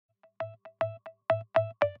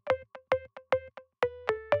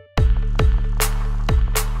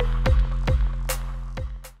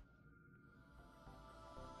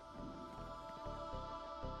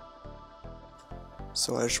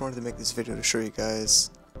So I just wanted to make this video to show you guys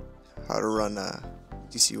how to run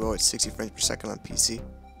DCUO at 60 frames per second on PC.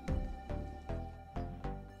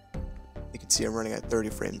 You can see I'm running at 30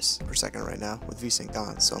 frames per second right now with VSync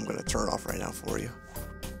on, so I'm going to turn it off right now for you.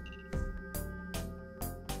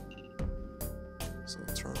 So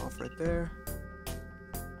I'll turn it off right there.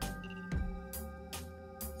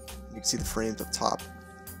 You can see the frames up top,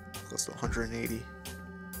 close to 180.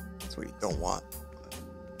 That's what you don't want.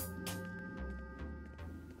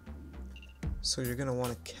 So you're going to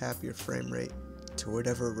want to cap your frame rate to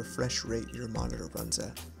whatever refresh rate your monitor runs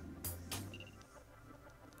at.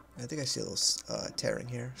 I think I see a little tearing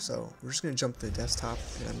here, so we're just going to jump to the desktop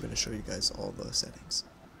and I'm going to show you guys all the settings.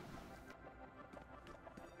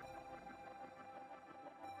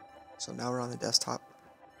 So now we're on the desktop.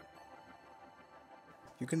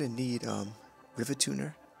 You're going to need Rivet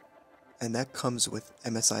Tuner, and that comes with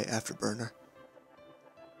MSI Afterburner.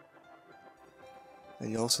 And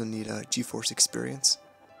you also need a GeForce Experience.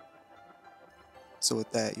 So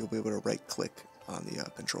with that, you'll be able to right click on the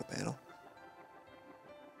control panel.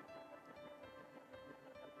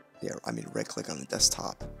 Yeah, I mean right click on the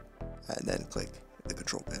desktop and then click the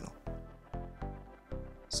control panel.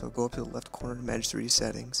 So go up to the left corner to manage 3D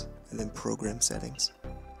settings and then program settings.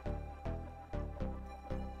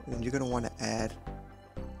 And then you're going to want to add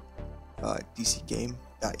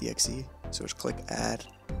dcgame.exe. So just click add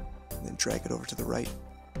and then drag it over to the right,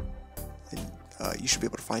 and you should be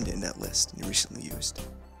able to find it in that list you recently used.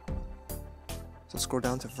 So scroll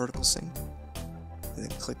down to vertical sync and then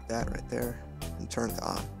click that right there and turn it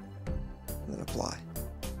on and then apply.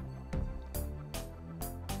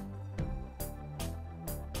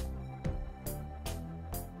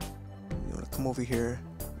 You want to come over here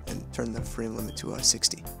and turn the frame limit to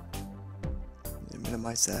 60 and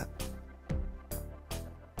minimize that.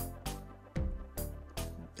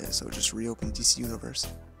 So just reopen DC Universe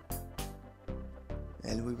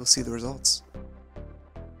and we will see the results.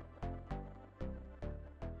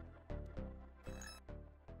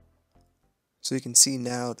 So you can see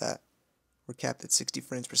now that we're capped at 60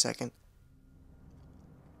 frames per second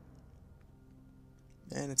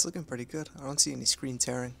and it's looking pretty good. I don't see any screen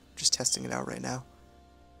tearing, just testing it out right now.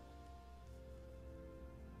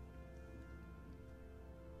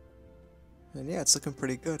 And yeah, it's looking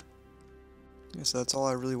pretty good. Yeah, so that's all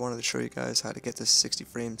I really wanted to show you guys, how to get this 60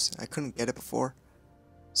 frames. I couldn't get it before,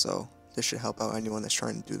 so this should help out anyone that's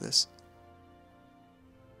trying to do this.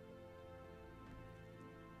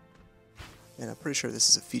 And I'm pretty sure this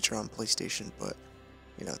is a feature on PlayStation, but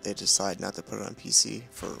you know, they decide not to put it on PC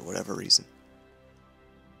for whatever reason.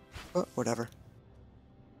 But whatever.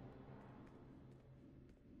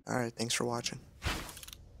 Alright, thanks for watching.